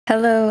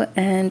Hello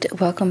and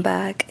welcome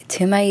back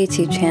to my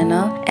YouTube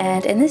channel,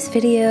 and in this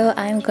video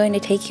I'm going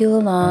to take you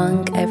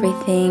along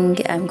everything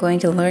I'm going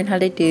to learn how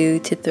to do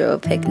to throw a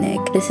picnic.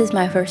 This is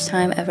my first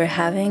time ever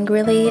having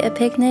really a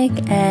picnic,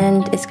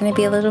 and it's going to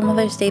be a little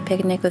Mother's Day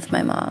picnic with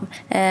my mom.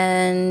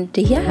 And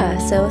yeah,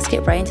 so let's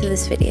get right into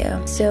this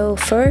video. So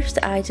first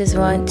I just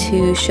want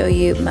to show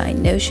you my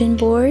Notion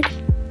board.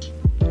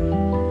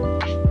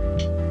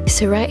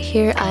 So right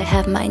here I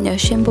have my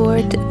Notion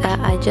board that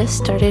I just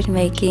started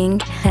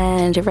making,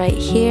 and right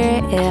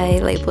here I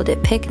labeled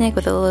it picnic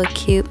with a little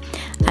cute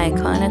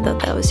icon. I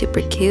thought that was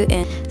super cute.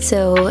 And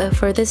so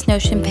for this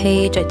Notion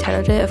page I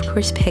titled it, of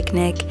course,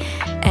 picnic,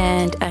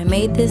 and I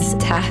made this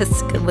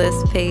task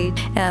list page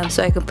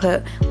so I can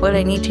put what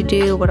I need to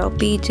do, what I'll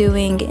be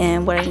doing,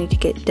 and what I need to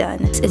get done.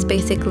 It's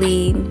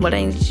basically what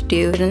I need to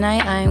do.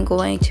 Tonight I'm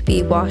going to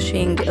be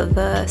washing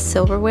the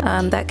silverware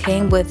that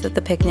came with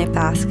the picnic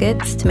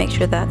baskets to make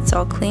sure that's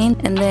all clean,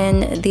 and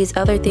then these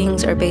other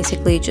things are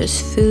basically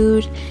just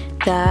food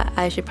that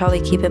I should probably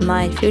keep in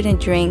mind, food and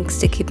drinks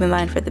to keep in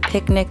mind for the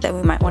picnic that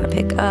we might want to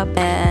pick up.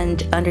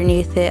 And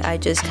underneath it I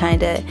just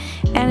kind of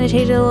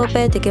annotated a little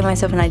bit to give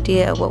myself an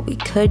idea of what we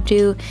could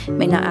do. It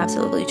may not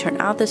absolutely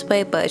turn out this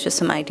way, but it's just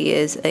some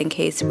ideas in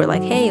case we're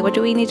like, hey, what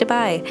do we need to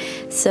buy?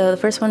 So the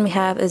first one we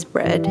have is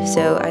bread.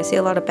 So I see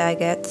a lot of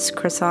baguettes,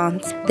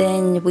 croissants.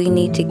 Then we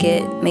need to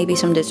get maybe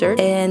some dessert,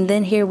 and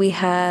then here we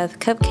have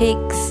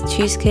cupcakes,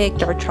 cheesecake,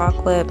 dark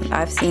chocolate.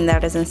 I've seen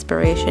that as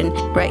inspiration.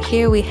 Right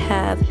here we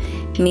have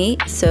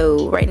meat.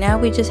 So right now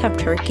we just have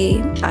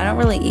turkey. I don't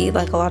really eat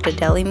like a lot of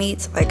deli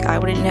meats, like I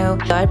wouldn't know,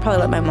 so I'd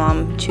probably let my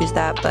mom choose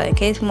that, but in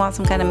case we want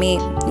some kind of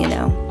meat, you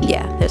know,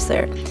 yeah, that's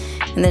there.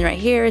 And then right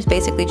here is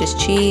basically just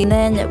cheese. And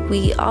then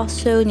we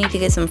also need to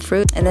get some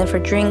fruit. And then for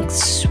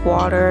drinks,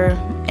 water,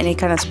 any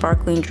kind of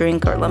sparkling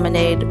drink or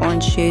lemonade,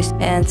 orange juice.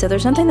 And so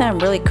there's something that I'm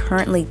really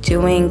currently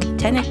doing.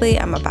 Technically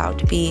I'm about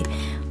to be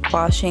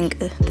washing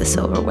the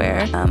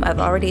silverware. I've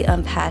already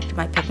unpacked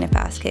my picnic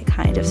basket,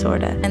 kind of,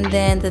 sorta. And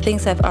then the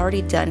things I've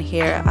already done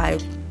here,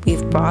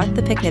 we've bought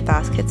the picnic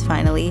baskets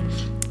finally,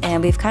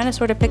 and we've kind of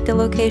sort of picked a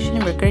location.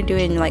 We're going to do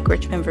it in like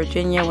Richmond,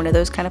 Virginia, one of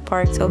those kind of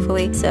parks,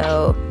 hopefully.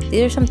 So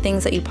these are some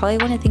things that you probably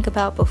want to think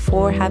about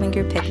before having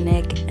your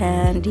picnic.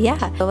 And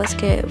yeah, so let's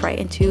get right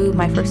into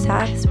my first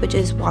task, which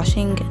is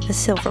washing the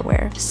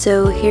silverware.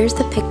 So here's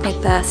the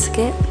picnic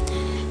basket.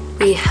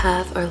 We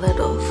have our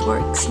little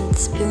forks and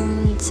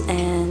spoons,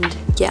 and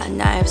yeah,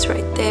 knives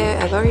right there.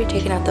 I've already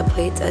taken out the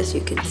plates, as you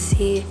can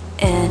see.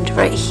 And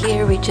right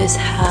here we just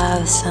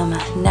have some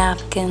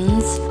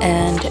napkins,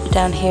 and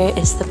down here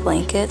is the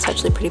blanket. It's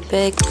actually pretty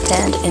big.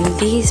 And in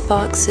these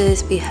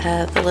boxes we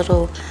have the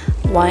little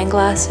wine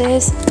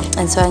glasses,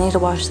 and so I need to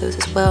wash those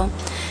as well.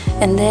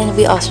 And then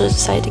we also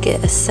decided to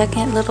get a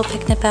second little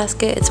picnic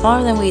basket. It's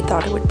smaller than we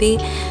thought it would be,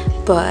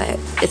 but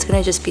it's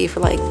gonna just be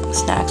for like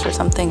snacks or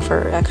something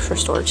for extra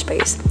storage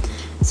space.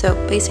 So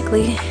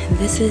basically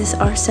this is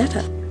our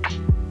setup.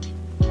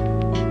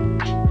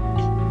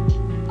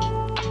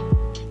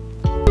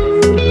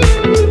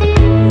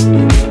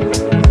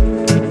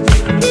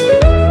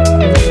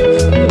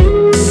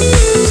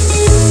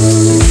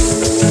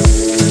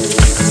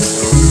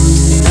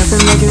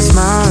 Nothing like a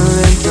smile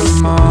in the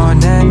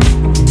morning,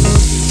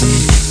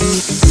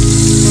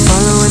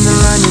 following the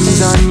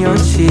runnings on your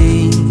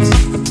cheeks.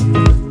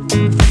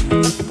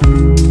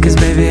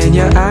 In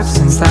your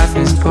absence, life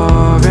is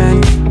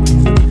boring,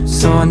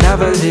 so I'll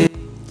never leave.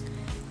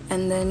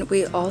 And then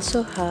we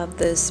also have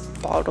this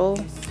bottle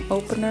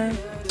opener.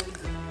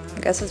 I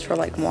guess it's for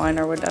like wine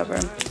or whatever.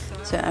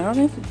 So I don't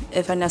know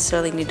if I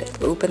necessarily need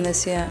to open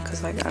this yet,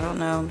 because like I don't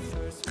know,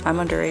 I'm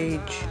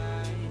underage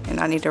and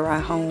I need to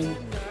ride home,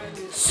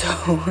 so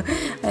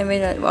I may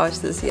not wash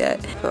this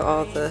yet. Put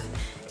all the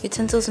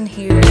utensils in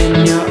here.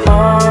 In your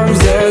arms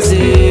as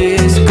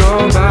years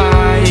go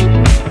by,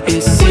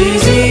 it's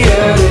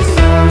easier to love.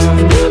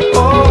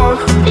 Oh,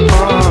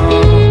 oh,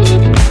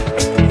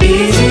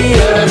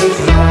 easier to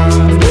love.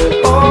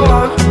 Oh,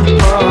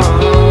 oh.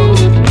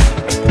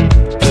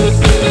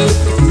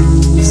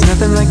 There's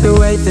nothing like the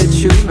way that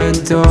you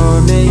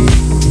adore me.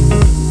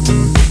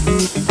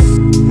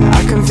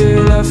 I can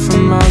feel love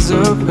from miles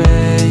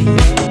away,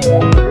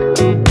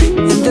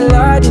 and the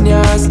light in your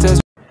eyes does.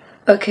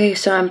 Okay,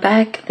 so I'm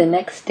back the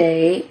next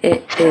day.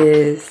 It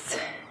is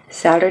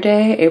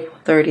Saturday, April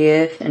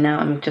 30th, and now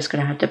I'm just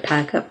gonna have to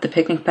pack up the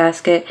picnic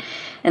basket,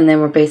 and then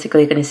we're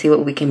basically gonna see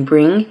what we can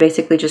bring.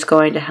 Basically just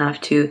going to have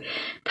to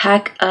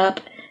pack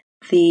up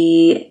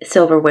the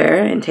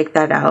silverware and take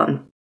that out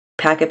and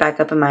pack it back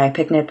up in my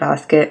picnic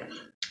basket.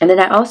 And then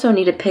I also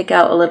need to pick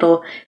out a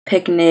little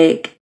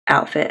picnic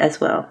outfit as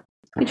well.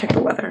 Let me check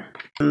the weather.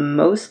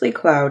 Mostly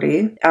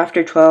cloudy.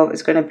 After 12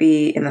 is gonna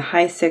be in the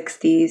high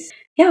 60s.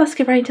 Yeah, let's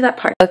get right into that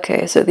part.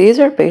 Okay, so these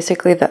are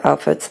basically the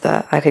outfits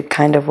that I could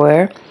kind of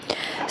wear.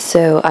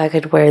 So I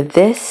could wear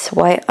this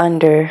white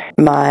under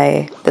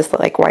this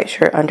like white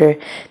shirt under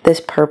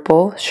this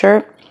purple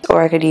shirt,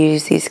 or I could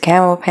use these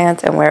camo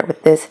pants and wear it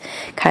with this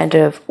kind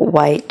of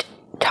white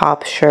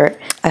top shirt.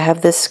 I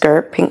have this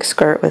skirt, pink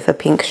skirt with a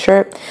pink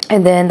shirt.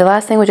 And then the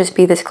last thing would just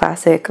be this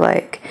classic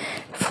like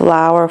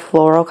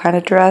floral kind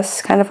of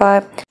dress kind of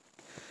vibe.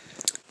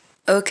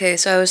 Okay,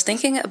 so I was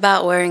thinking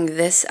about wearing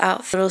this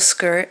outfit, little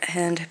skirt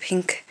and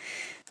pink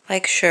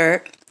like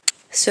shirt.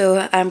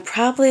 So I'm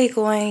probably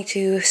going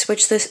to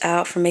switch this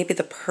out for maybe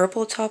the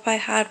purple top I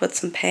had with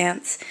some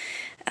pants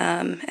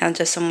and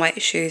just some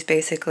white shoes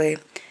basically.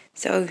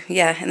 So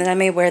yeah, and then I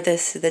may wear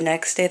this the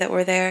next day that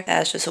we're there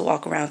as just a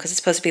walk around because it's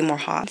supposed to be more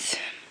hot.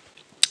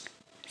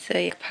 So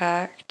yeah,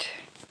 packed,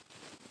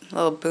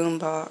 little boom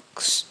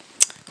box,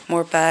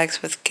 more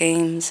bags with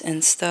games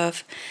and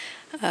stuff.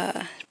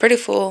 Pretty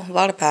full, a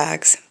lot of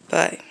bags,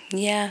 but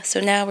yeah, so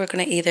now we're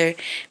gonna either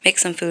make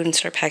some food and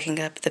start packing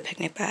up the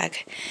picnic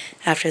bag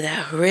after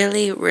that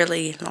really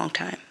long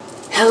time.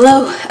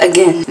 Hello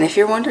again, and if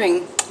you're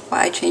wondering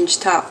why I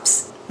changed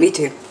tops, me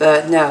too,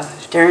 but no,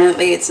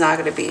 apparently it's not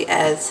gonna be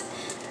as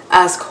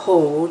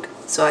cold,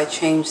 so I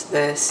changed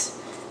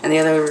this, and the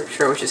other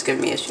shirt was just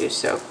giving me issues,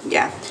 so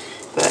yeah.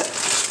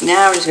 But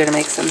now we're just gonna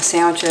make some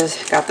sandwiches.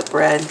 Got the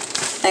bread,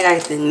 I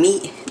got the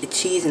meat, the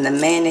cheese, and the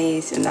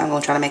mayonnaise, and I'm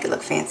gonna try to make it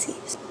look fancy.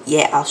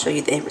 Yeah, I'll show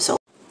you the end result.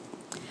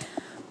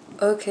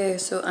 Okay,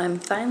 so I'm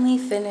finally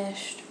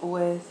finished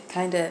with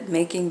kind of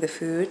making the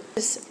food.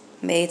 Just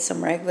made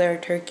some regular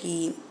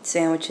turkey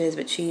sandwiches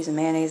with cheese and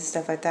mayonnaise and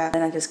stuff like that.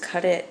 And I just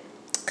cut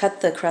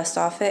the crust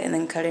off it and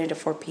then cut it into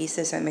 4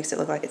 pieces so it makes it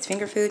look like it's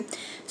finger food.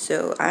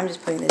 So I'm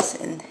just putting this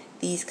in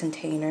these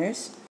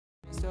containers.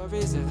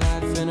 Stories of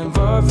life in a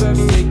more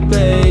perfect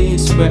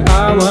place where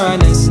I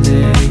wanna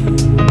stay.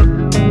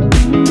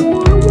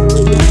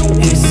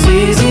 It's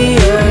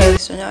easier.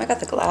 So now I got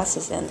the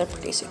glasses in, they're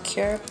pretty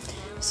secure.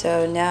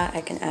 So now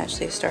I can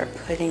actually start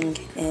putting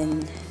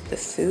in the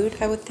food,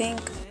 I would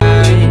think.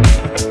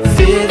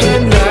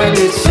 Feeling like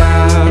a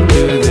child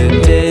through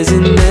the days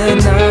and the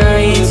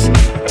nights,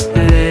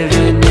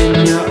 living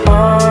in your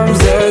arms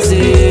as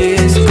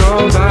years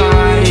go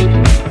by.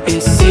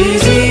 It's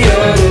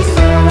easier to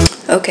find.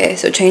 Okay,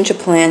 so change of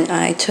plan.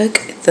 I took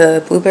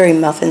the blueberry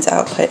muffins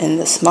out, put in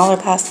the smaller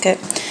basket,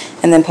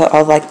 and then put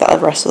all like the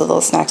rest of the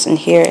little snacks in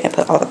here, and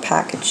put all the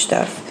packaged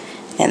stuff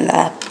in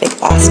that big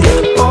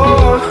basket.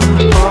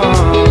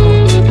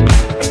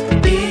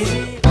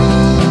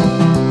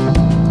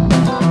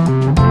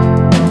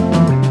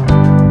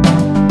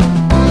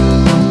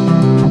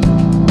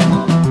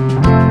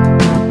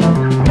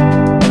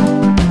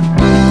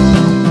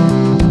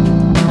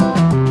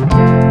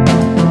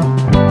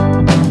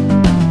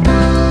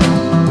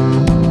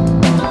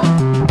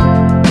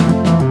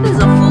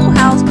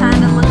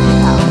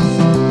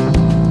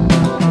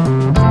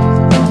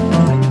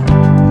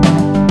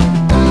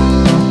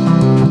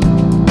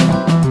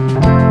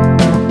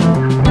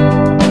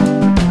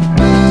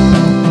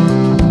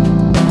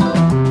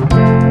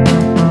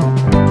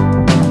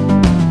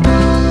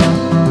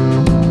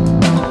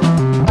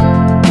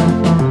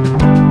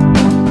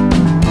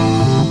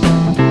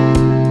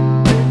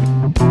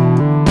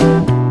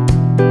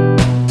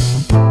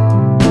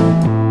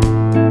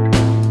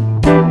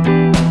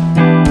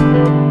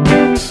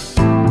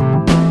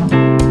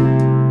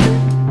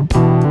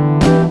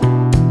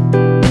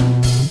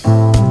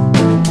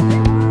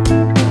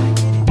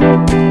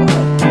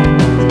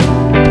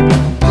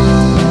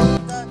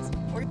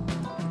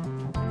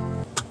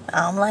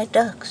 I don't like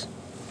ducks.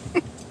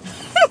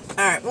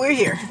 Alright, we're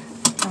here.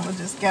 And we'll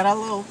just get our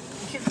little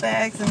kit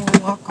bags and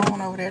we'll walk on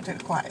over there to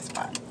the quiet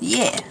spot.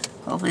 Yeah.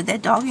 Hopefully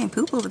that dog ain't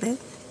poop over there.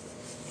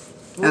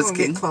 We're gonna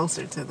get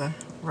closer to the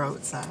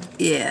roadside.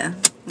 Yeah.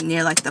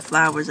 Near like the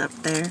flowers up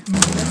there.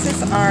 This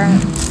is our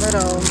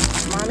little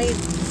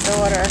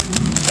mommy-daughter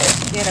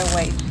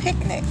getaway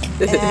picnic.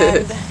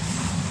 And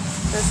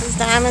this is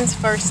Diamond's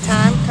first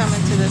time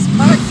coming to this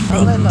park.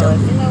 Oh, Lord.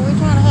 You know, we're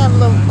trying to have a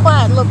little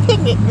quiet little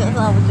picnic.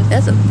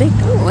 That's a big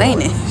dog,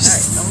 ain't it?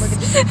 Alright, don't look at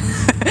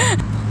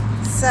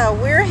me. So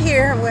we're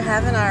here. We're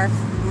having our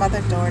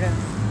mother-daughter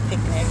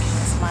picnic.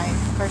 It's my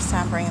first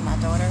time bringing my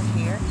daughter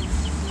here.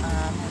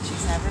 And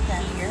she's never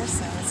been here,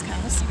 so it's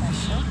kind of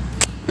special.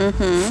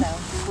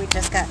 So we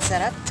just got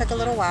set up. Took a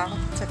little while.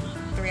 Took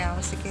 3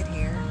 hours to get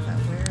here, but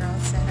we're all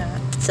set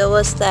up. So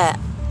what's that?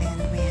 And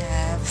we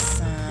have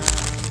some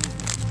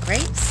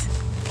grapes,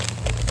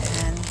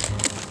 and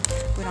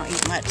we don't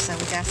eat much, so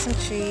we got some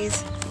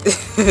cheese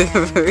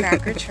and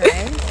cracker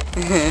tray,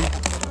 and a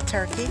little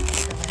turkey,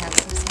 so we have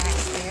some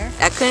snacks there.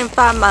 I couldn't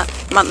find my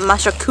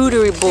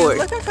charcuterie board.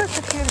 Looking for a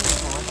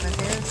charcuterie board, but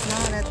there's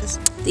none at this.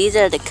 These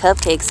are the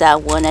cupcakes I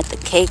won at the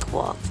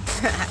cakewalk.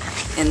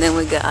 And then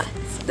we got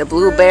the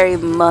blueberry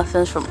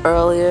muffins from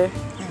earlier.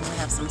 And we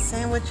have some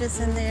sandwiches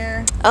in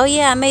there. Oh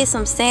yeah, I made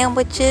some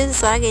sandwiches,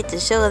 so I get to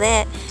show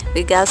that.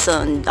 We got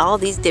all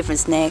these different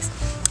snacks.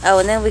 Oh,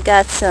 and then we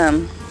got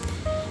some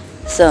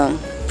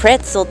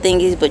pretzel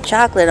thingies with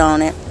chocolate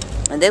on it.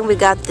 And then we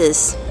got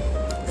this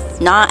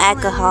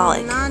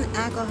non-alcoholic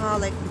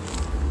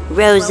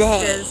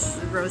rosé.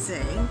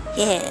 Rosé.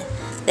 Yeah,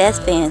 that's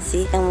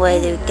fancy. And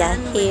what do we got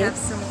We here? have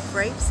some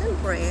grapes and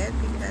bread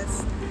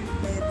because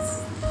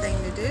it's the thing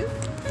to do.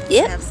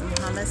 Yep. We have some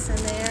hummus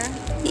in there.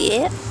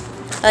 Yep.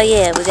 Oh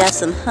yeah, we got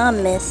some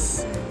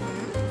hummus.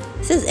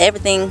 This is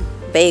everything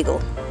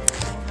bagel.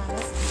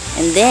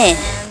 And then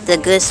the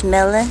good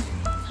smelling.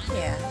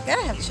 Yeah, you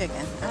gotta have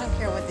chicken. I don't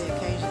care what the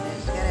occasion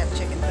is. You gotta have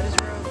chicken, but it's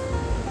real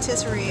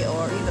rotisserie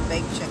or either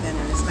baked chicken,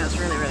 and it smells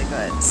really, really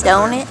good. So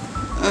Don't it?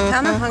 we're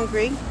kind of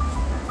hungry.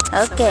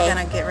 So Okay. we're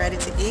gonna get ready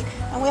to eat,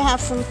 and we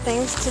have some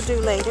things to do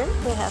later.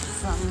 We have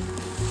some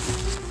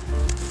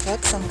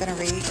books I'm gonna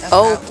read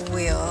about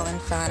Will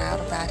and find out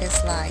about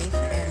his life.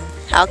 And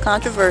How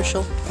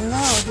controversial.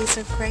 no, he's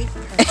a great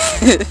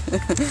person.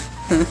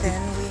 And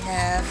then we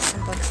have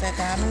some books that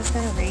Diamond's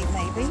gonna read,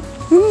 maybe.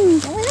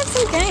 And we have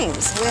some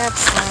games. We have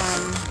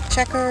some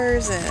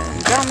checkers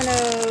and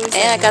dominoes.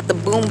 And I got the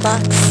boom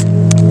box.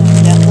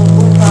 that little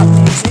boom bop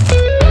music.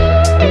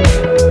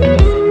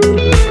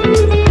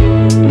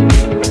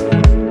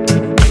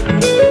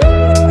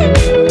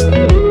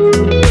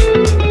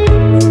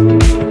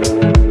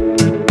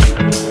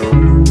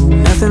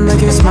 Nothing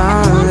like your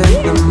smile in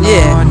the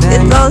morning.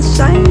 It's all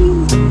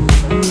shiny.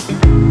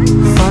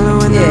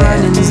 Following the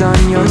lines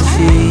on your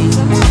cheeks.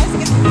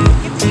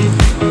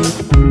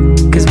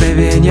 Cause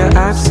baby, in your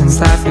absence,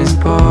 life is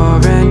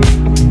boring.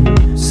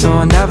 So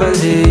I'll never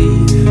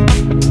leave.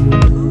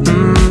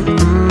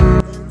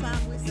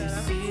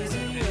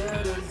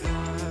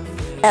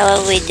 How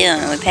are we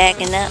doing? We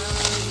packing up?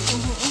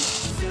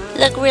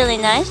 Look really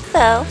nice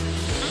though.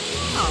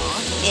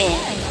 Yeah.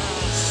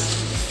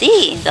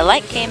 See, the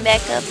light came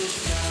back up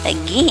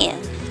again.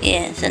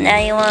 Yeah, so now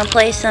you want to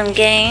play some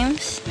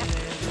games?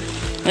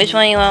 Which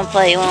one you want to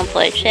play? You want to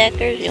play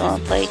checkers? You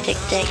want to play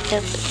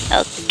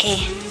tic-tac-toe?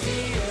 Okay.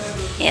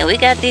 Yeah, we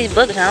got these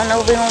books. I don't know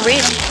if we're going to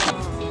read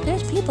them.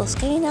 There's people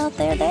skating out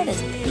there. That is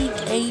peak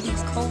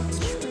 80s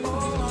culture.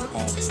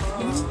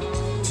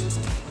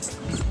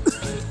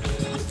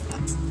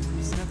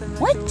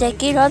 What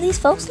decade are these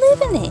folks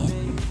living in?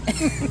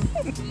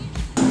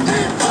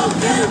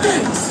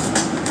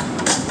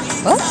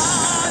 What?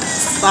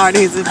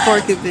 Sardines and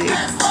Porky Pigs.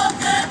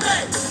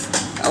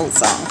 Old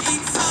song.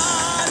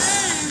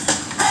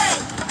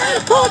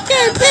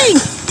 Porky Pig.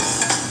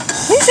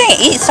 You saying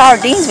eat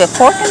sardines with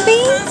pork and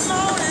beans?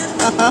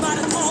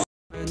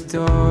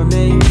 Adore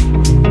me.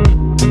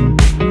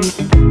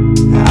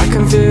 I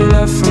can feel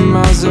love from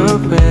miles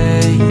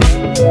away.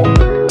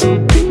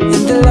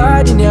 And the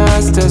light in your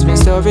eyes tells me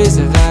stories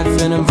of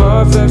life in a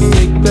more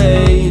perfect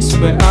place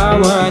where I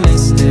wanna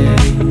stay.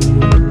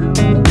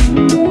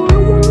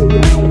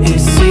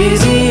 It's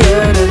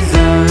easier to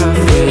love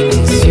when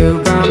it's you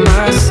by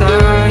my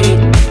side,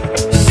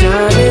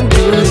 shining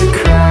through the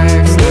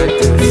cracks like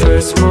the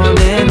first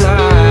morning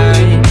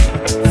light,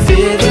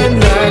 feeling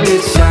like a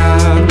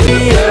child, the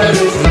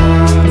other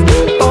love.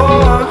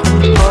 Oh,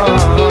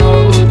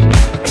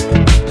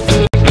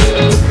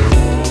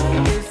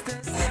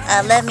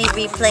 Let me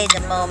replay the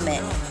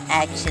moment,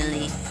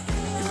 actually.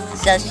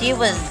 So she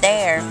was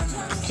there,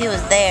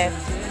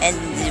 and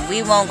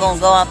we weren't gonna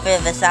go off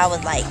river, so I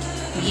was like,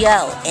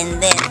 yo,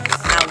 and then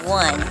I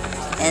won,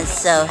 and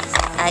so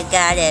I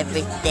got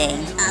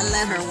everything. I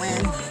let her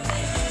win.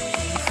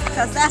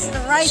 Because that's the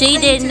right She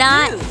thing did to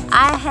not. do.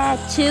 I had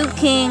 2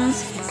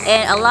 kings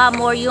and a lot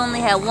more. You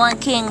only had 1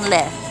 king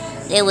left.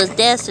 It was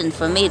destined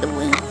for me to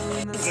win.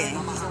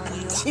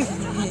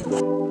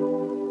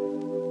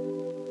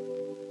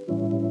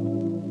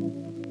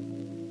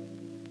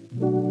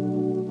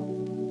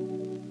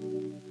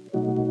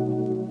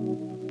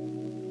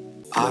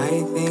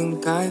 I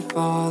think I've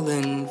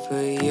fallen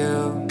for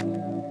you,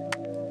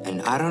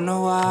 and I don't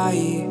know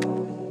why.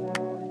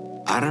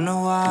 I don't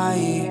know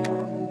why.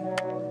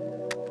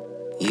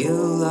 You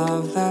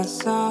love that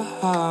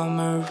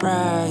summer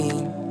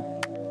rain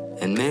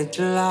in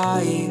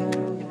mid-July,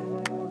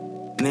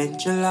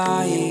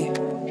 mid-July.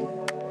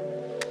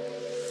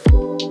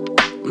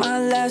 My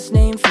last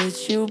name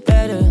fits you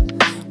better.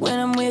 When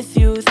I'm with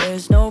you,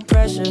 there's no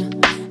pressure.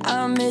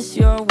 I miss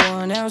your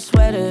worn out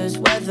sweaters.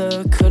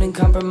 Weather couldn't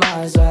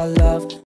compromise our love.